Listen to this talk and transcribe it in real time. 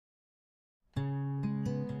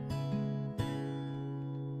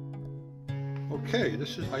Okay,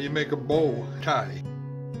 this is how you make a bow tie.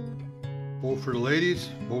 Bow for the ladies,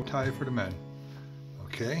 bow tie for the men.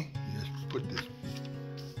 Okay, you just put this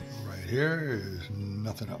right here. There's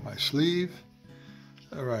nothing up my sleeve.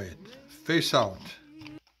 All right, face out.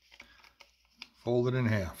 Fold it in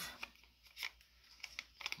half.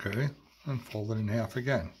 Okay, and fold it in half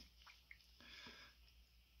again.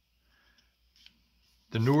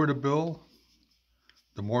 The newer the bill,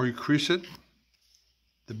 the more you crease it,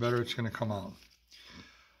 the better it's going to come out.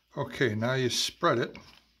 Okay, now you spread it.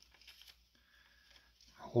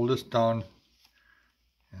 Hold this down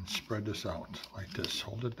and spread this out like this.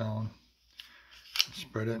 Hold it down and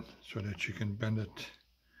spread it so that you can bend it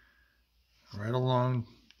right along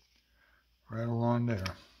there.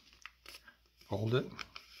 Fold it,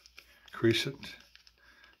 crease it,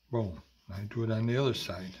 boom. Now do it on the other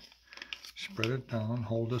side. Spread it down,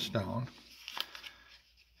 hold this down,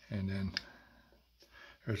 and then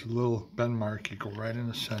there's a little bend mark. You go right in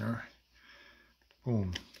the center,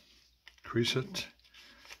 boom, crease it,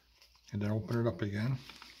 and then open it up again.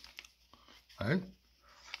 Right?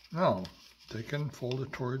 Now, take it and fold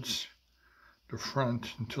it towards the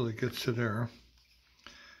front until it gets to there,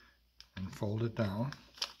 and fold it down.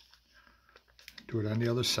 Do it on the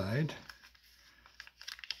other side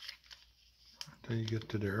until you get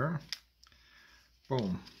to there.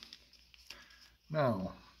 Boom.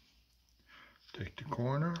 Now, take the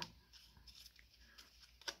corner,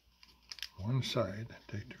 one side,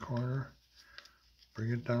 take the corner,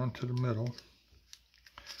 bring it down to the middle.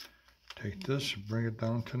 Take this, bring it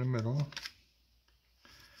down to the middle.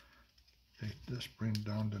 Take this, bring it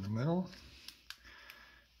down to the middle.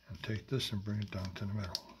 And take this and bring it down to the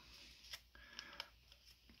middle.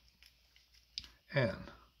 And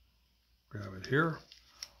grab it here,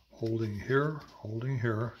 holding here,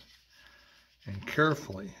 and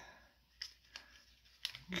carefully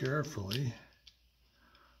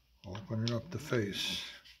open it up the face.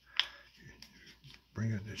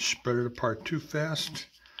 Bring it, spread it apart too fast,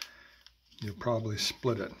 you'll probably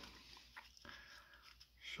split it.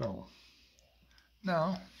 So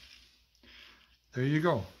now, there you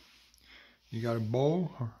go. You got a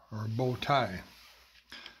bow or a bow tie.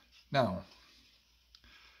 Now,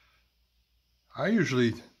 I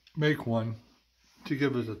usually make one to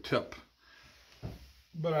give as a tip,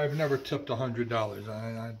 but I've never tipped $100.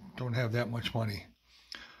 I don't have that much money.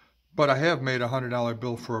 But I have made a $100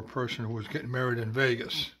 bill for a person who was getting married in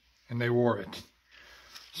Vegas, and they wore it.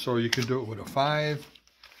 So you can do it with a 5.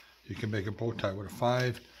 You can make a bow tie with a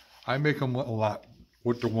 5. I make them a lot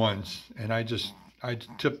with the 1s, and I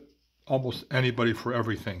tip almost anybody for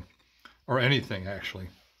everything, or anything actually.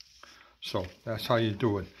 So that's how you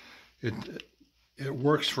do it. It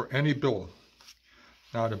works for any bill.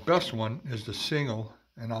 Now the best one is the single,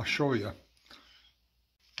 and I'll show you.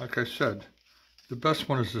 Like I said, the best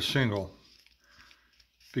one is the single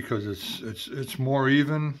because it's more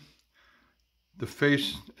even. The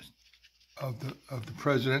face of the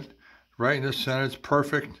president right in the center, it's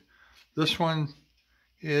perfect. This one,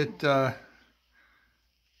 you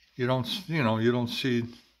don't see. It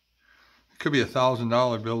could be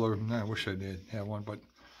 $1,000 bill, or I wish I did have one, but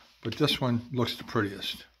this one looks the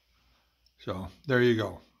prettiest. So there you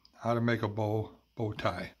go. How to make a bow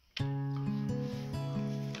tie.